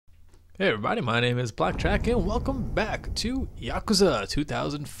Hey everybody, my name is BlakJak and welcome back to Yakuza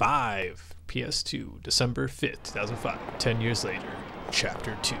 2005, PS2, December 5th, 2005, 10 years later,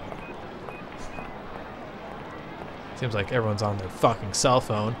 Chapter 2. Seems like everyone's on their fucking cell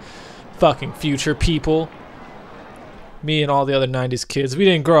phone. Fucking future people. Me and all the other 90s kids, we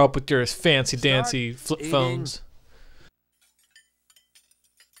didn't grow up with your fancy dancy flip phones.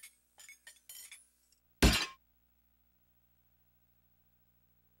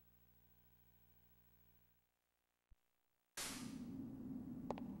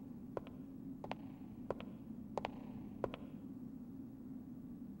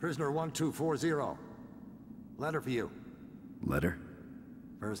 Prisoner 1240. Letter for you. Letter?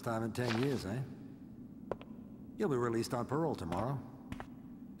 First time in 10 years, eh? You'll be released on parole tomorrow.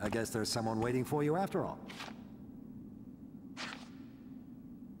 I guess there's someone waiting for you after all.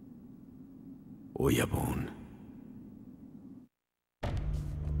 Oyabun.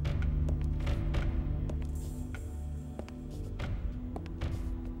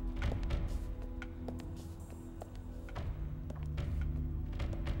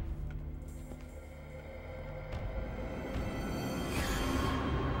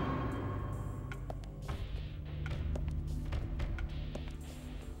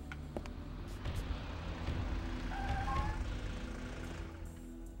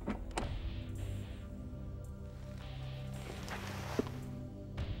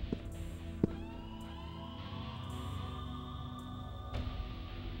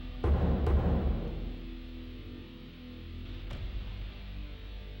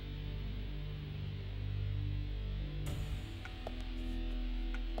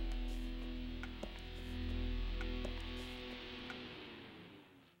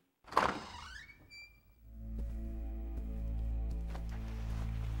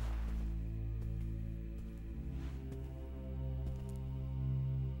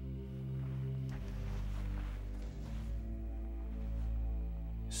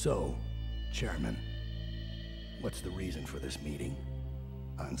 So, Chairman, what's the reason for this meeting?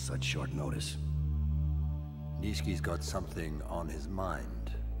 On such short notice? Nishiki's got something on his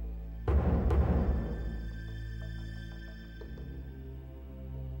mind.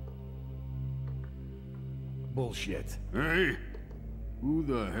 Bullshit. Hey! Who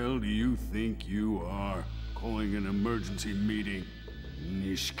the hell do you think you are, calling an emergency meeting,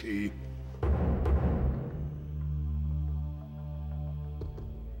 Nishiki?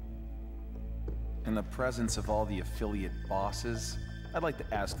 In the presence of all the affiliate bosses, I'd like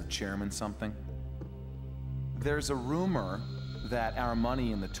to ask the chairman something. There's a rumor that our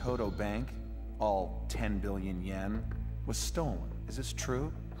money in the Toto Bank, all 10 billion yen, was stolen. Is this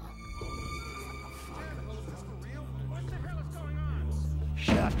true?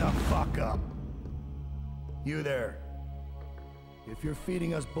 Shut the fuck up. You there. If you're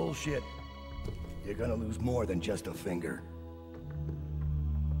feeding us bullshit, you're gonna lose more than just a finger.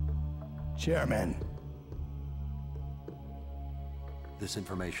 Chairman. This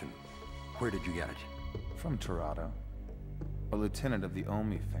information, where did you get it? From Torado, a lieutenant of the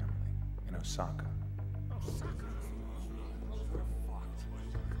Omi family in Osaka.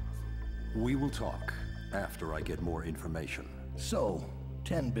 We will talk after I get more information. So,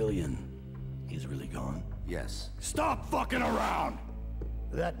 10 billion is really gone? Yes. Stop fucking around!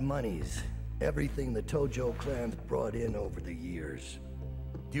 That money's everything the Tojo clan's brought in over the years.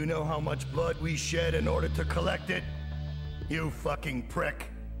 Do you know how much blood we shed in order to collect it? You fucking prick.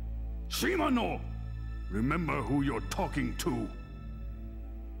 Shimano! Remember who you're talking to.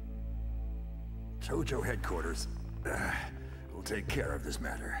 Tojo headquarters will take care of this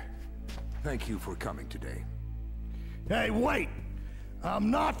matter. Thank you for coming today. Hey, wait! I'm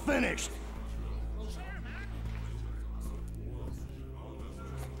not finished!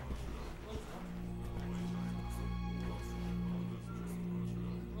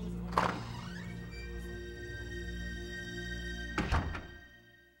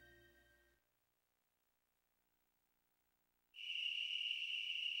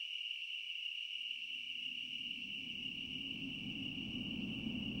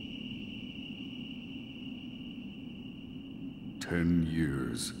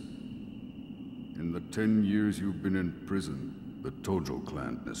 Years. In the 10 years you've been in prison, the Tojo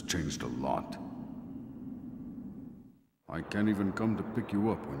clan has changed a lot. I can't even come to pick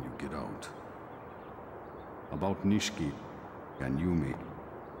you up when you get out. About Nishiki and Yumi,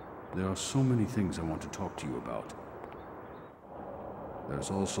 there are so many things I want to talk to you about.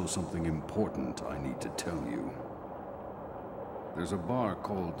 There's also something important I need to tell you. There's a bar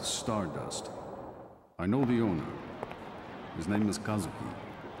called Stardust. I know the owner. His name is Kazuki.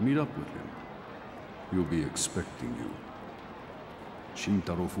 Meet up with him. He'll be expecting you.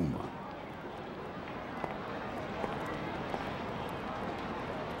 Shintaro Fuma.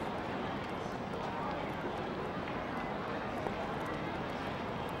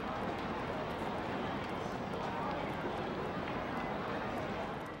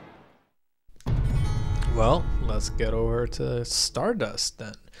 Well, let's get over to Stardust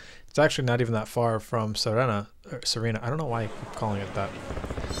then. It's actually not even that far from Serena. I don't know why I keep calling it that.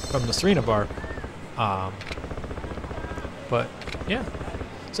 From the Serena bar. But yeah.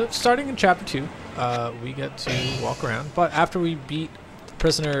 So starting in chapter 2, we get to walk around. But after we beat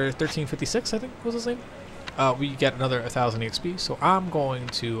prisoner 1356, I think was his name, we get another 1,000 XP. So I'm going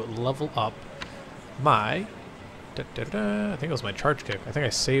to level up my... I think it was my charge kick. I think I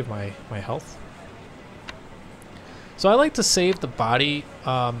saved my health. So I like to save the body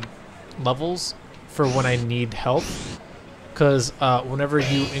levels for when I need health, because whenever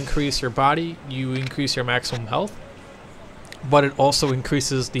you increase your body, you increase your maximum health, but it also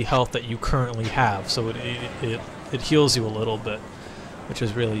increases the health that you currently have, so it heals you a little bit, which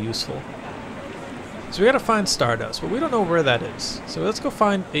is really useful. So we gotta find Stardust, but we don't know where that is. So let's go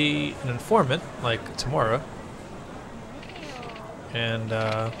find an informant like Tamura, and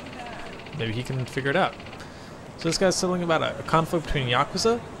maybe he can figure it out. So this guy's telling about a conflict between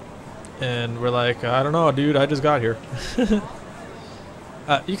Yakuza, and we're like, I don't know, dude, I just got here.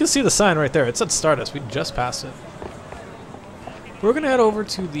 You can see the sign right there. It said Stardust. We just passed it. We're going to head over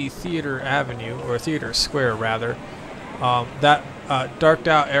to the Theater Avenue, or Theater Square, rather. That darked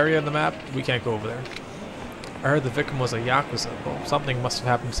out area in the map, we can't go over there. I heard the victim was a Yakuza. Well, something must have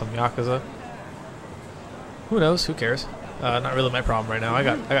happened to some Yakuza. Who knows? Who cares? Not really my problem right now. I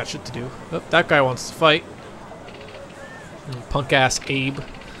got shit to do. Oh, that guy wants to fight. Punk ass Abe.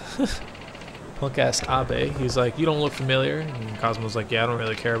 Punk ass Abe. He's like, you don't look familiar. And Cosmo's like, yeah, I don't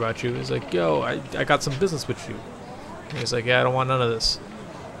really care about you. He's like, yo, I got some business with you. And he's like, yeah, I don't want none of this.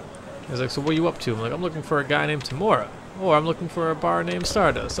 He's like, so what are you up to? I'm like, I'm looking for a guy named Tamura. Or I'm looking for a bar named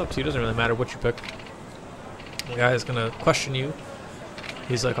Stardust. It's up to you. Doesn't really matter what you pick. The guy is gonna question you.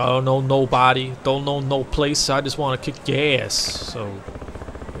 He's like, I don't know nobody. Don't know no place. I just want to kick your ass. So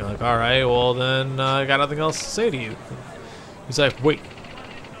you're like, all right, well then I got nothing else to say to you. He's like, wait,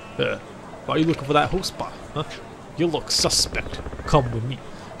 why are you looking for that host spot, huh? You look suspect. Come with me.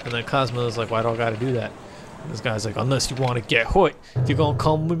 And then Cosmo's like, why do I gotta do that? And this guy's like, unless you want to get hurt, you're gonna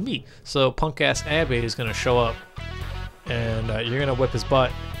come with me. So punk ass Abe is gonna show up, and you're gonna whip his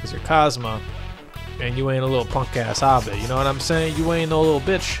butt because you're Cosmo, and you ain't a little punk ass Abe. You know what I'm saying? You ain't no little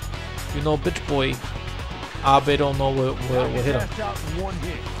bitch. You no bitch boy. Abe don't know what hit him.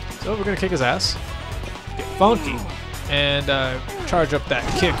 So we're gonna kick his ass, get funky, and charge up that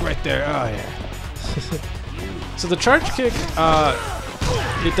kick right there. Oh yeah. So the charge kick,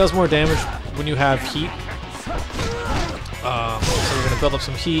 it does more damage when you have heat. So we're gonna build up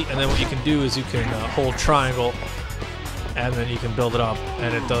some heat, and then what you can do is you can hold triangle, and then you can build it up,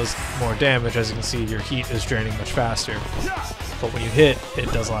 and it does more damage. As you can see, your heat is draining much faster. But when you hit,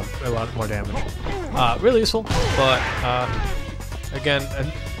 it does a lot more damage. Really useful, but again,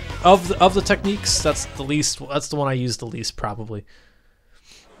 of the techniques, that's the one I use the least probably.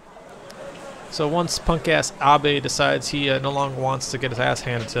 So once punk ass Abe decides he no longer wants to get his ass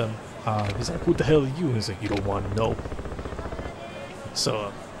handed to him, he's like, "Who the hell are you?" And he's like, "You don't want to know.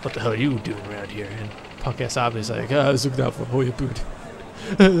 So what the hell are you doing around here?" And punk ass Abe's like, "I was looking out for Hoya Boot.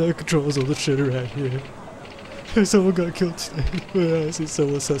 That controls all the shit around here. Someone got killed today. I see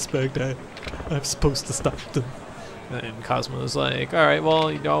someone suspect. I'm supposed to stop them." And Cosmo's like, alright, well,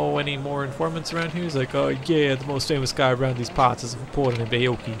 you know any more informants around here? He's like, oh yeah, the most famous guy around these parts is reported in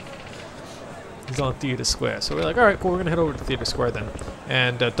Bayoki. He's on Theater Square. So we're like, alright, cool, we're gonna head over to Theater Square then.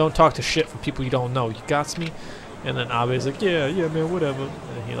 And don't talk to shit from people you don't know. You got me? And then Abe's like, yeah, man, whatever.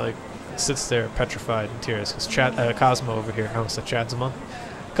 And he like sits there petrified in tears because Cosmo over here, I almost said Chadzma.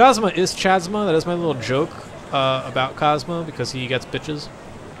 Cosmo is Chadzma. That is my little joke about Cosmo because he gets bitches.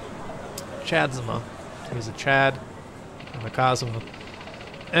 Chadzma. He's a Chad. I'm a Cosmo.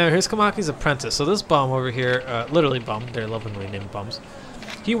 And here's Kamaki's apprentice. So this bum over here, literally bum, they're lovingly named bums.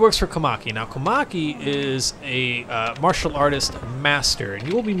 He works for Kamaki. Now Kamaki is a martial artist master, and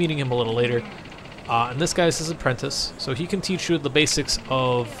you will be meeting him a little later. And this guy is his apprentice, so he can teach you the basics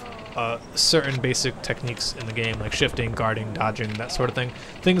of certain basic techniques in the game, like shifting, guarding, dodging, that sort of thing.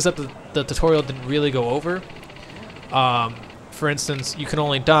 Things that the tutorial didn't really go over. For instance, you can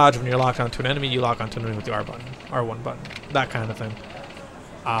only dodge when you're locked onto an enemy. You lock onto an enemy with the R1 button, that kind of thing.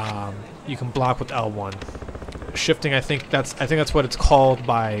 You can block with L1. Shifting, I think that's what it's called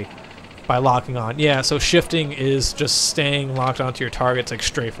by locking on. Yeah, so shifting is just staying locked onto your target. It's like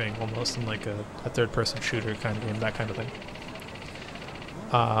strafing, almost in like a third-person shooter kind of game, that kind of thing.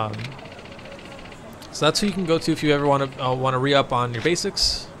 So that's who you can go to if you ever want to re-up on your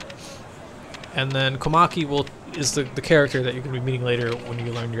basics. And then Komaki is the character that you're going to be meeting later when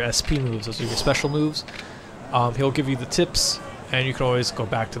you learn your SP moves, those are your special moves. He'll give you the tips, and you can always go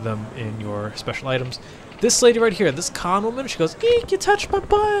back to them in your special items. this lady right here, this con woman, she goes, eek, you touched my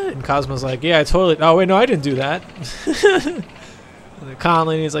butt. And Cosmo's like, yeah, I totally, oh wait, no, I didn't do that. And the con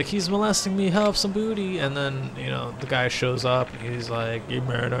lady's like, he's molesting me, help, some booty. And then, you know, the guy shows up and he's like, hey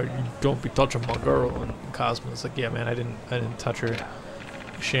man, you don't be touching my girl. And Cosmo's like, yeah man, I didn't touch her.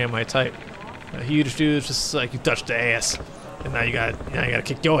 Sham my type. A huge dude's just like, you touched the ass. And now you gotta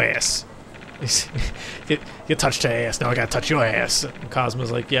kick your ass. You touched her ass, now I gotta touch your ass. And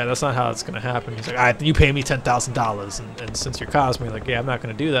Cosmo's like, yeah, that's not how it's gonna happen. He's like, alright, you pay me $10,000. And since you're Cosmo, you're like, yeah, I'm not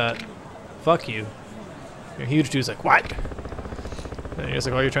gonna do that. Fuck you. And huge dude's like, what? And he's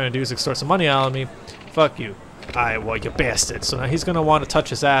like, all you're trying to do is extort some money out of me. Fuck you. Alright, well, you bastard. So now he's gonna want to touch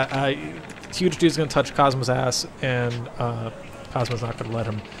his ass. Huge dude's gonna touch Cosmo's ass, and Cosmo's not gonna let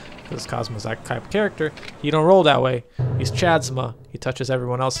him. Because Cosmo's that type of character. He don't roll that way. He's Chadsma. He touches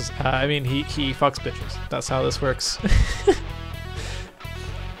everyone else's. I mean, he fucks bitches. That's how this works.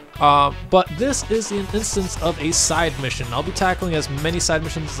 But this is an instance of a side mission. I'll be tackling as many side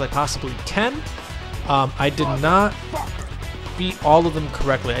missions as I possibly can. I did not beat all of them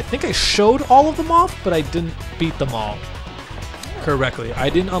correctly. I think I showed all of them off, but I didn't beat them all correctly. I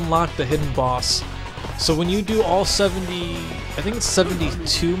didn't unlock the hidden boss. So when you do all 70, I think it's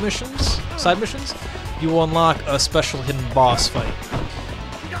 72 missions, side missions, you will unlock a special hidden boss fight.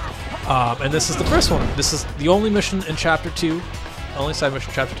 And this is the first one. This is the only mission in Chapter 2, only side mission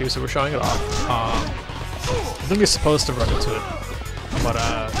in Chapter 2, so we're showing it off. I think you're supposed to run into it. But,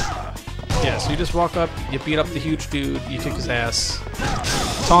 yeah, so you just walk up, you beat up the huge dude, you kick his ass.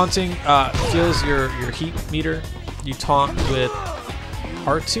 Taunting fills your heat meter. You taunt with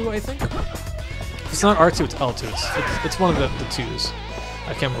R2, I think? It's not R2, it's L2. It's one of the twos.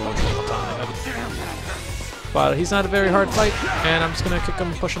 I can't remember which one I'm on. But he's not a very hard fight, and I'm just gonna kick him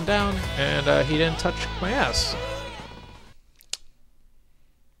and push him down, and he didn't touch my ass.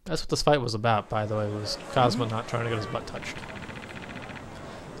 That's what this fight was about, by the way, was Cosmo not trying to get his butt touched.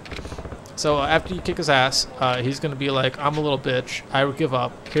 So after you kick his ass, he's gonna be like, I'm a little bitch, I would give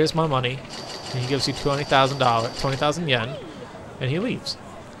up, here's my money. And he gives you $20,000 yen, and he leaves.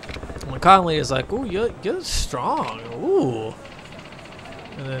 And Conley is like, ooh, you're strong, ooh.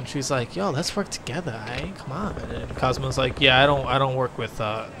 And then she's like, yo, let's work together, eh? Come on. And Cosmo's like, yeah, I don't work with,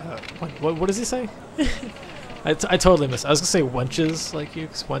 what does he say? I totally missed it. I was gonna say wenches like you,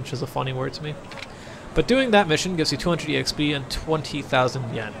 because wench is a funny word to me. But doing that mission gives you 200 EXP and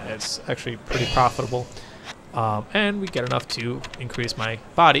 20,000 yen. It's actually pretty profitable. And we get enough to increase my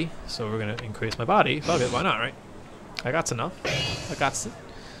body, so we're gonna increase my body. Fuck it, why not, right? I got enough. I got it.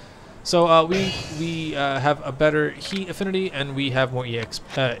 So we have a better heat affinity, and we have more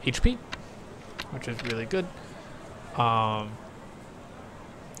HP, which is really good.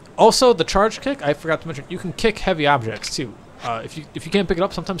 Also, the charge kick, I forgot to mention, you can kick heavy objects too. If you can't pick it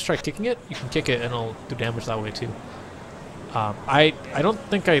up, sometimes try kicking it. You can kick it, and it'll do damage that way too. I don't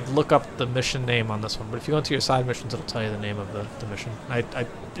think I'd look up the mission name on this one, but if you go into your side missions, it'll tell you the name of the mission.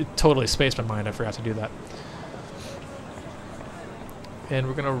 It totally spaced my mind. I forgot to do that. And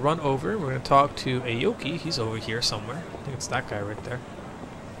we're gonna run over. We're gonna talk to Aoki. He's over here somewhere. I think it's that guy right there.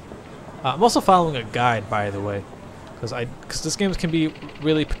 I'm also following a guide, by the way, because this game can be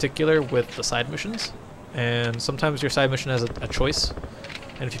really particular with the side missions, and sometimes your side mission has a choice,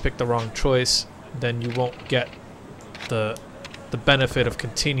 and if you pick the wrong choice, then you won't get the benefit of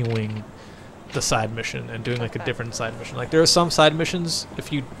continuing the side mission and doing like a different side mission. Like there are some side missions,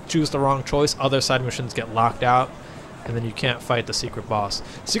 if you choose the wrong choice, other side missions get locked out, and then you can't fight the secret boss.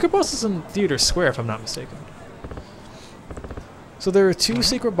 Secret boss is in Theater Square, if I'm not mistaken. So there are two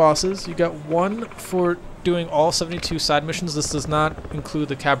secret bosses. You got one for doing all 72 side missions. This does not include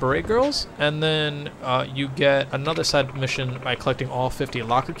the Cabaret Girls. And then you get another side mission by collecting all 50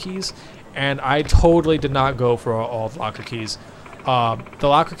 locker keys. And I totally did not go for all the locker keys. The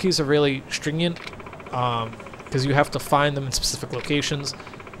locker keys are really stringent because you have to find them in specific locations.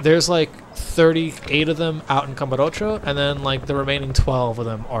 There's like 38 of them out in Camarocho, and then like the remaining 12 of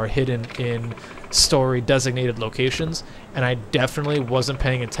them are hidden in story designated locations, and I definitely wasn't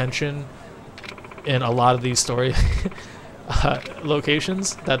paying attention in a lot of these story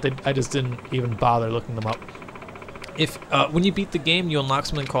locations that I just didn't even bother looking them up. If when you beat the game, you unlock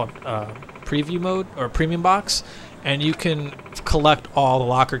something called preview mode or premium box, and you can collect all the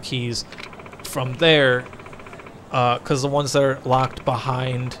locker keys from there, because the ones that are locked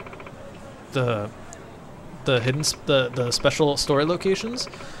behind the special story locations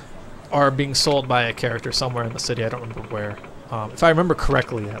are being sold by a character somewhere in the city. I don't remember where, if I remember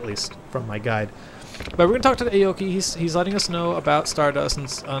correctly, at least from my guide. But we're gonna talk to the Aoki. He's letting us know about Stardust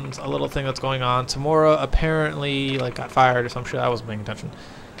and a little thing that's going on. Tamura apparently like got fired or some shit. I wasn't paying attention.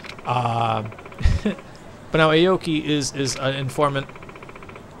 But now Aoki is an informant,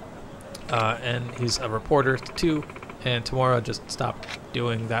 and he's a reporter too. And Tamura just stopped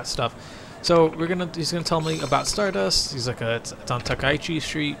doing that stuff. So he's gonna tell me about Stardust. He's like, it's on Takaichi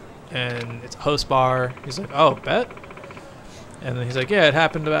Street, and it's a host bar. He's like, oh, bet. And then he's like, yeah, it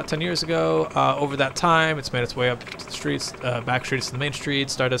happened about 10 years ago. Over that time, it's made its way up to the streets, back streets to the main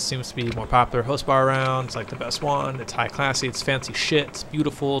street. Stardust seems to be more popular host bar around. It's like the best one. It's high classy. It's fancy shit. It's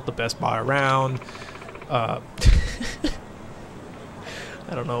beautiful. The best bar around. I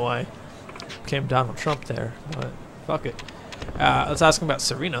don't know why I came Donald Trump there, but fuck it. Let's ask him about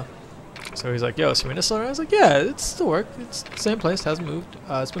Serena. So he's like, yo, Serena's still around? I was like, yeah, it's still work. It's the same place, hasn't moved.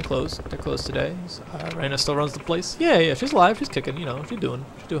 It's been closed. They're closed today. Reina still runs the place. Yeah, she's alive, she's kicking, you know, she's doing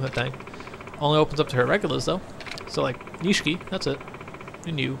her thing. Only opens up to her regulars though. So like Nishiki, that's it.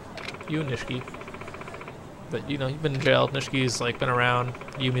 And you and Nishiki. But you know, you've been in jail. Nishiki's like been around.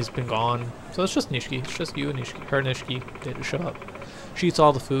 Yumi's been gone. So it's just Nishiki. It's just you and Nishiki. Her and Nishiki, they just show up. She eats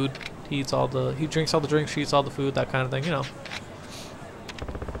all the food. He drinks all the drinks. She eats all the food. That kind of thing, you know.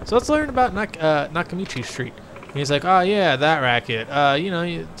 So let's learn about Nakamichi Street. And he's like, oh yeah, that racket. You know,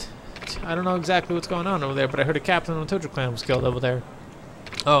 I don't know exactly what's going on over there, but I heard a captain on the Tojo clan was killed over there.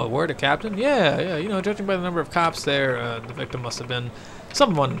 Oh, word, a captain? Yeah. You know, judging by the number of cops there, the victim must have been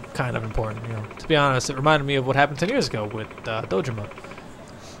someone kind of important. You know, to be honest, it reminded me of what happened 10 years ago with Dojima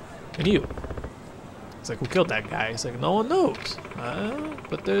and you. It's like, who killed that guy? He's like, no one knows.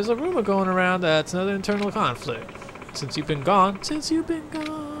 But there's a rumor going around that it's another internal conflict. Since you've been gone.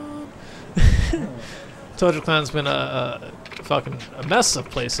 Tojo Clan's been a fucking mess of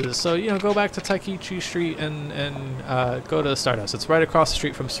places. So, you know, go back to Takaichi Street and go to Stardust. It's right across the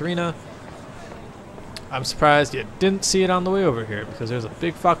street from Serena. I'm surprised you didn't see it on the way over here because there's a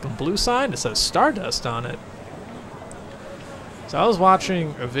big fucking blue sign that says Stardust on it. So I was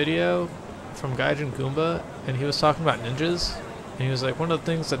watching a video from Gaijin Goomba and he was talking about ninjas. And he was like, one of the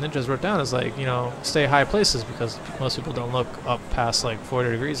things that ninjas wrote down is like, you know, stay high places because most people don't look up past like 40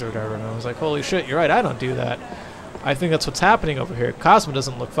 degrees or whatever. And I was like, holy shit, you're right, I don't do that. I think that's what's happening over here. Cosmo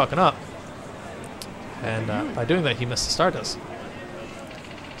doesn't look fucking up. And by doing that, he missed the Stardust.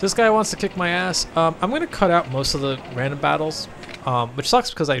 This guy wants to kick my ass. I'm going to cut out most of the random battles, which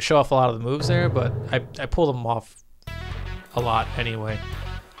sucks because I show off a lot of the moves there, but I pull them off a lot anyway.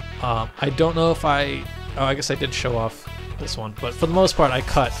 I don't know if I guess I did show off this one, but for the most part I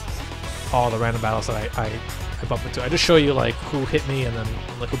cut all the random battles that I bump into. I just show you like who hit me and then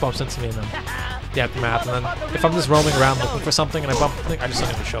like who bumps into me and then the aftermath, and then if I'm just roaming around looking for something and I bump something, I just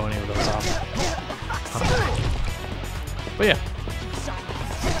don't even show any of those off. But yeah,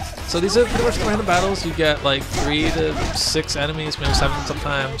 so these are pretty much the random battles. You get like 3 to 6 enemies, maybe 7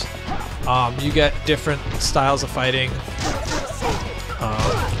 sometimes. You get different styles of fighting.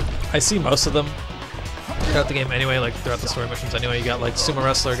 I see most of them throughout the game anyway, like throughout the story missions anyway. You got like sumo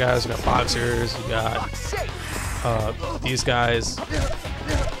wrestler guys, you got boxers, you got these guys,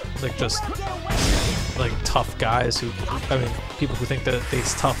 like just like tough guys who, I mean, people who think that they're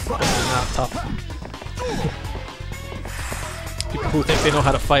tough, but they're not tough. People who think they know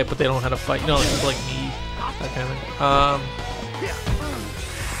how to fight, but they don't know how to fight. You know, like people like me, that kind of thing.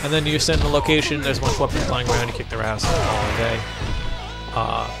 And then you're sitting in a location, there's a bunch of weapons flying around, you kick their ass all day.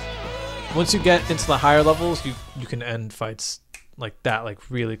 Once you get into the higher levels, you can end fights like that, like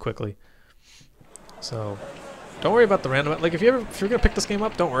really quickly. So don't worry about the random. Like if you're gonna pick this game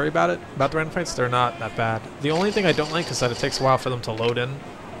up, don't worry about it. About the random fights, they're not that bad. The only thing I don't like is that it takes a while for them to load in.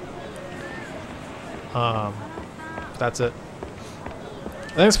 That's it.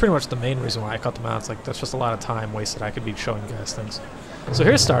 I think that's pretty much the main reason why I cut them out. It's like that's just a lot of time wasted. I could be showing you guys things. So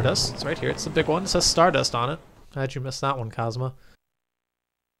here's Stardust. It's right here. It's the big one. It says Stardust on it. How'd you miss that one, Cosmo?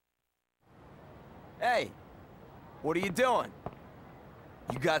 Hey, what are you doing?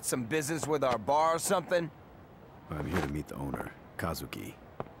 You got some business with our bar or something? I'm here to meet the owner, Kazuki.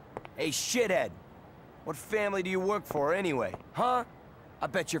 Hey, shithead. What family do you work for anyway, huh? I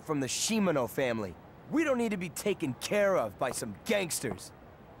bet you're from the Shimano family. We don't need to be taken care of by some gangsters.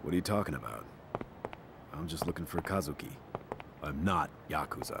 What are you talking about? I'm just looking for Kazuki. I'm not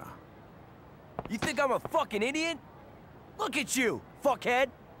Yakuza. You think I'm a fucking idiot? Look at you, fuckhead!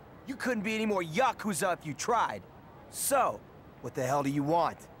 You couldn't be any more Yakuza if you tried. So, what the hell do you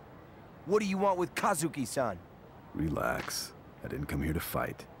want? What do you want with Kazuki-san? Relax. I didn't come here to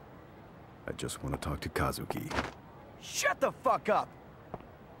fight. I just want to talk to Kazuki. Shut the fuck up!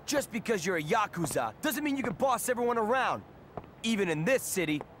 Just because you're a Yakuza doesn't mean you can boss everyone around. Even in this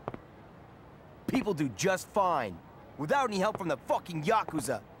city, people do just fine. Without any help from the fucking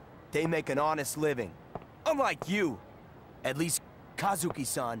Yakuza. They make an honest living. Unlike you. At least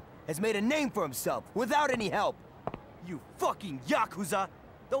Kazuki-san has made a name for himself without any help. You fucking Yakuza!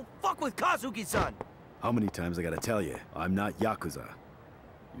 Don't fuck with Kazuki-san! How many times I gotta tell you, I'm not Yakuza.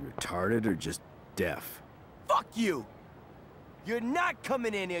 You retarded or just deaf? Fuck you! You're not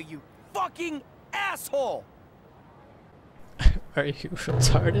coming in here, you fucking asshole! Are you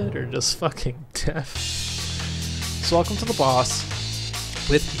retarded or just fucking deaf? So welcome to the boss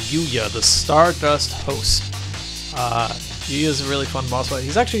with Yuya, the Stardust host. Yuya's a really fun boss fight.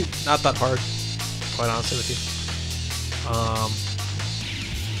 He's actually not that hard, quite honestly with you.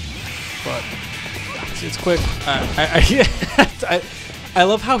 But it's quick. I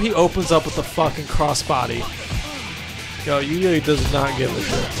love how he opens up with the fucking crossbody. Yo, Yuya does not give a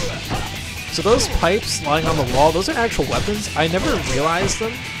shit. So those pipes lying on the wall, those are actual weapons. I never realized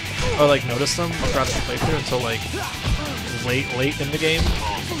them, or like noticed them throughout the playthrough until like late in the game.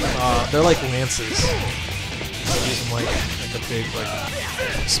 They're like lances. You use them like a big like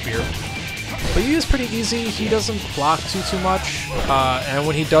spear. But Yuya's pretty easy. He doesn't block too much, and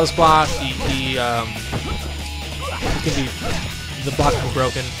when he does block, he can be the block can be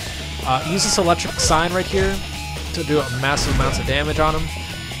broken. Use this electric sign right here to do massive amounts of damage on him.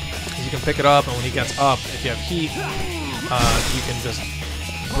 You can pick it up, and when he gets up, if you have heat, you can just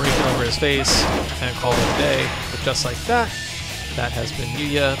break it over his face and call it a day. But just like that, that has been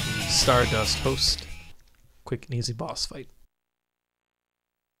Yuya, Stardust host. Quick and easy boss fight.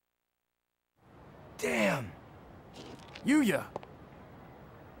 Damn! Yuya!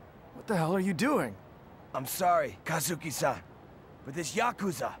 What the hell are you doing? I'm sorry, Kazuki-san, but this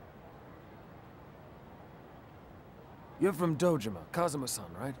Yakuza... You're from Dojima,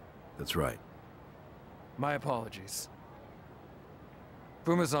 Kazuma-san, right? That's right. My apologies.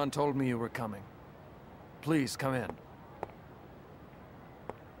 Fuma-san told me you were coming. Please, come in.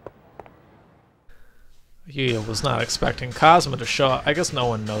 Yuya was not expecting Kazuma to show up. I guess no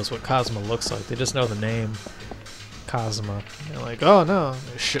one knows what Kazuma looks like. They just know the name Kazuma. They're like, oh no,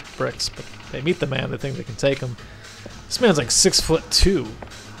 they're shit bricks. But they meet the man, they think they can take him. This man's like 6'2".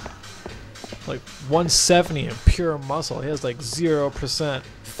 Like 170 in pure muscle. He has like 0%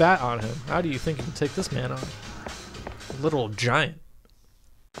 fat on him. How do you think you can take this man on? A literal giant.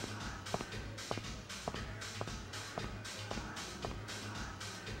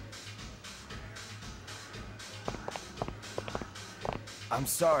 I'm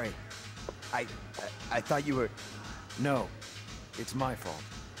sorry. I thought you were... No, it's my fault.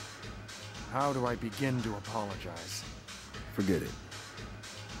 How do I begin to apologize? Forget it.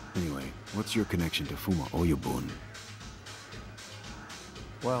 Anyway, what's your connection to Fuma Oyabun?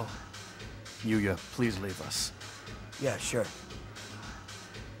 Well, Yuya, please leave us. Yeah, sure.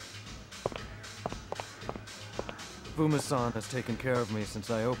 Fuma-san has taken care of me since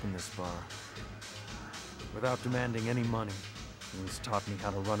I opened this bar. Without demanding any money, he's taught me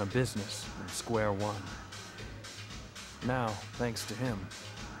how to run a business from square one. Now, thanks to him,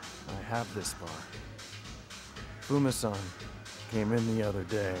 I have this bar. Fuma-san came in the other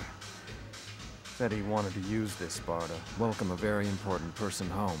day. Said he wanted to use this bar to welcome a very important person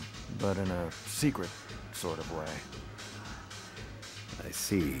home, but in a secret sort of way. I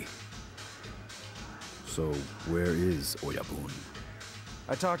see. So, where is Oyabun?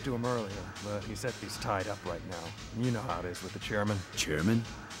 I talked to him earlier, but he said he's tied up right now. You know how it is with the chairman. Chairman?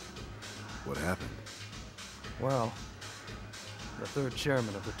 What happened? Well, the third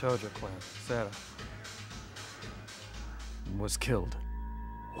chairman of the Tojo clan, Seta, was killed.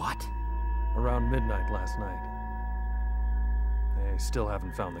 What? Around midnight last night. They still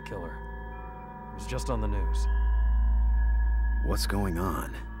haven't found the killer. It was just on the news. What's going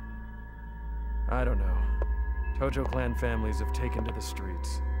on? I don't know. Tojo clan families have taken to the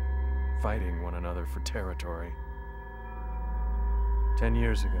streets, fighting one another for territory. 10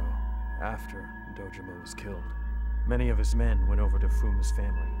 years ago, after Dojima was killed, many of his men went over to Fuma's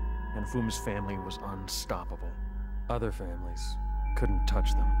family, and Fuma's family was unstoppable. Other families couldn't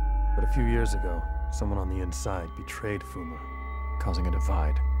touch them. But a few years ago, someone on the inside betrayed Fuma, causing a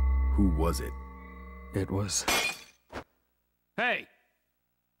divide. Who was it? It was... Hey!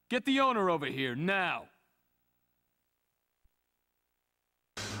 Get the owner over here, now!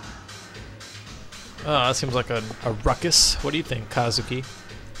 That seems like a ruckus. What do you think, Kazuki?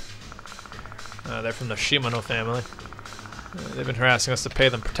 They're from the Shimano family. They've been harassing us to pay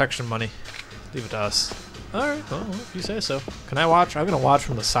them protection money. Leave it to us. Alright, well, if you say so. Can I watch? I'm gonna watch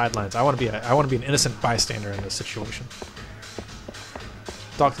from the sidelines. I wanna be an innocent bystander in this situation.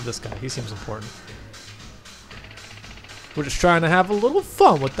 Talk to this guy, he seems important. We're just trying to have a little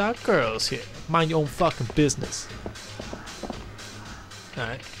fun with our girls here. Mind your own fucking business.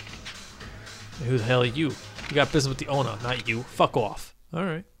 Alright. Who the hell are you? You got business with the owner, not you. Fuck off.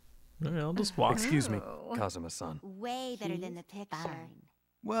 Alright. All right, I'll just walk. Excuse me, Kazuma-san. Way better than the picture.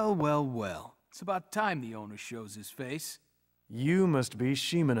 Well, well, well. It's about time the owner shows his face. You must be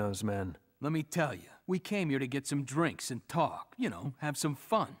Shimano's men. Let me tell you, we came here to get some drinks and talk. You know, have some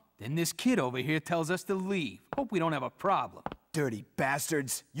fun. Then this kid over here tells us to leave. Hope we don't have a problem. Dirty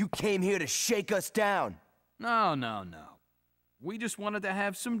bastards. You came here to shake us down. No, no, no. We just wanted to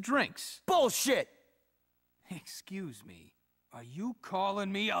have some drinks. Bullshit! Excuse me. Are you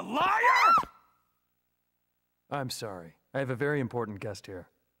calling me a liar? I'm sorry. I have a very important guest here.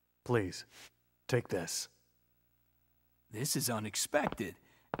 Please, take this. This is unexpected.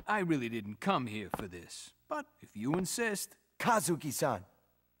 I really didn't come here for this. But if you insist... Kazuki-san,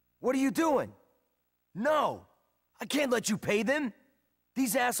 what are you doing? No! I can't let you pay them!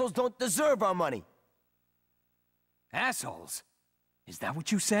 These assholes don't deserve our money! Assholes? Is that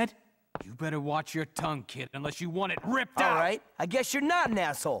what you said? You better watch your tongue, kid, unless you want it ripped out! Alright, I guess you're not an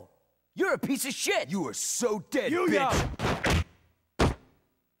asshole. You're a piece of shit! You are so dead, bitch!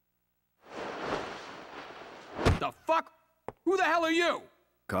 The fuck? Who the hell are you?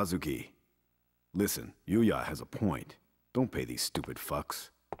 Kazuki, listen, Yuya has a point. Don't pay these stupid fucks.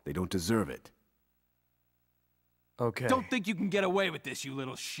 They don't deserve it. Okay. Don't think you can get away with this, you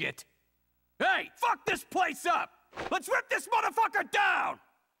little shit. Hey, fuck this place up! Let's rip this motherfucker down!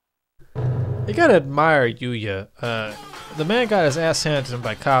 You gotta admire Yuya. The man got his ass handed to him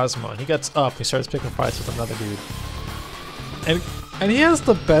by Cosmo, and he gets up and he starts picking fights with another dude. And he has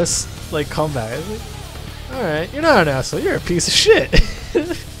the best, like, comeback. He's like, alright, you're not an asshole, you're a piece of shit.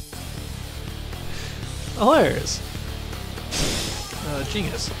 Hilarious.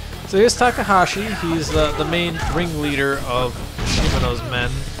 Genius. So here's Takahashi. He's the main ringleader of Shimano's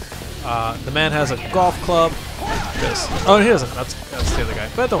men. The man has a golf club. Oh, he doesn't. That's the other guy.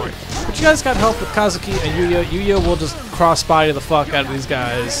 But don't worry. But you guys got help with Kazuki and Yuya. Yuya will just cross-body the fuck out of these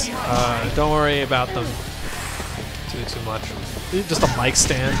guys. Don't worry about them too much. Just a mic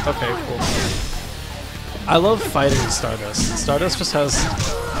stand. Okay, cool. I love fighting Stardust. Stardust just has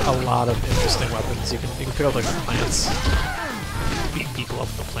a lot of interesting weapons. You can pick up like the plants, beat people up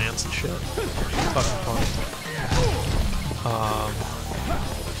with the plants and shit. Fucking fun.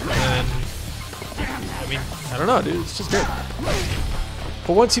 And I mean, I don't know, dude. It's just great.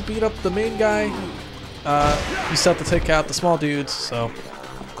 But once you beat up the main guy, you still have to take out the small dudes. So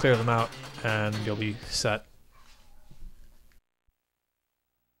clear them out, and you'll be set.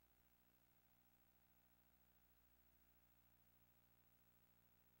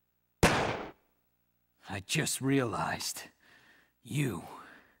 I just realized.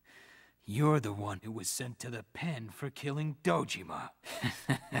 You're the one who was sent to the pen for killing Dojima.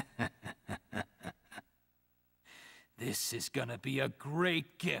 This is gonna be a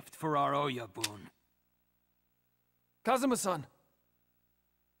great gift for our Oyabun. Kazuma-san!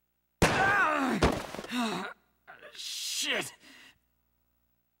 Shit!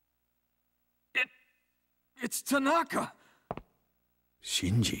 It's Tanaka!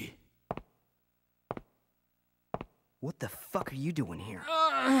 Shinji. What the fuck are you doing here?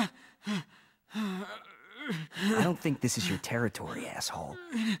 I don't think this is your territory, asshole.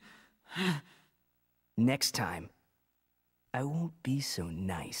 Next time, I won't be so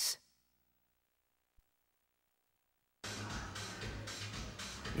nice.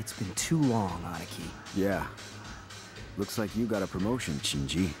 It's been too long, Aniki. Yeah. Looks like you got a promotion,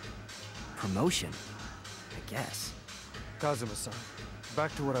 Shinji. Promotion? I guess. Kazuma-san,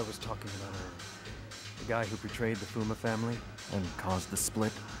 back to what I was talking about earlier. The guy who betrayed the Fuma family and caused the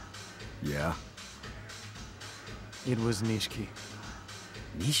split. Yeah? It was Nishiki.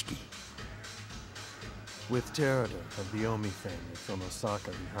 Nishiki? With Terada of the Omi family from Osaka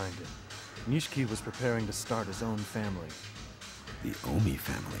behind him, Nishiki was preparing to start his own family. The Omi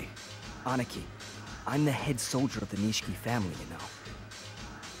family? Aniki, I'm the head soldier of the Nishiki family, you know.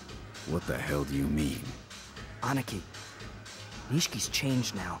 What the hell do you mean? Aniki, Nishiki's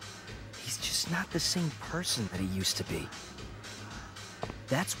changed now. He's just not the same person that he used to be.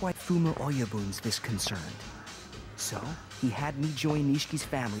 That's why Fuma Oyabun's this concerned. So, he had me join Nishiki's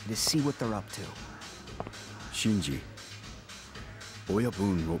family to see what they're up to. Shinji.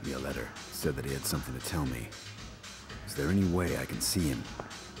 Oyabun wrote me a letter, said that he had something to tell me. Is there any way I can see him?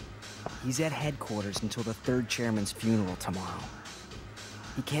 He's at headquarters until the third chairman's funeral tomorrow.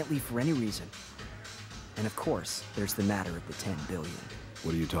 He can't leave for any reason. And of course, there's the matter of the 10 billion.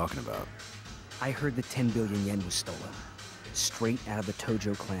 What are you talking about? I heard the 10 billion yen was stolen. Straight out of the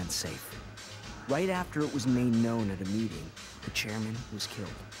Tojo clan safe. Right after it was made known at a meeting, the chairman was killed.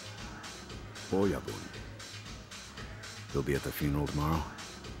 Oyabun. He'll be at the funeral tomorrow?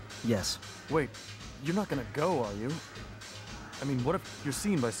 Yes. Wait, you're not gonna go, are you? I mean, what if you're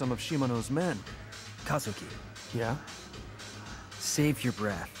seen by some of Shimano's men? Kazuki, Yeah? save your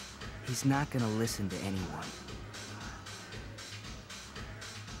breath. He's not gonna listen to anyone.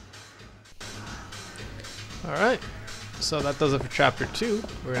 Alright, so that does it for Chapter 2.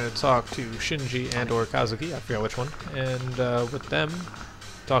 We're going to talk to Shinji and or Kazuki, I forget which one. And with them,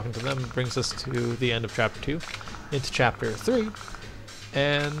 talking to them brings us to the end of Chapter 2, into Chapter 3.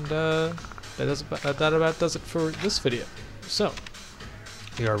 And that about does it for this video. So,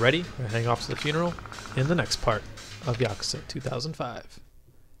 we are ready. We're heading off to the funeral in the next part of Yakuza 2005.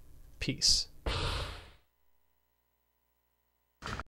 Peace.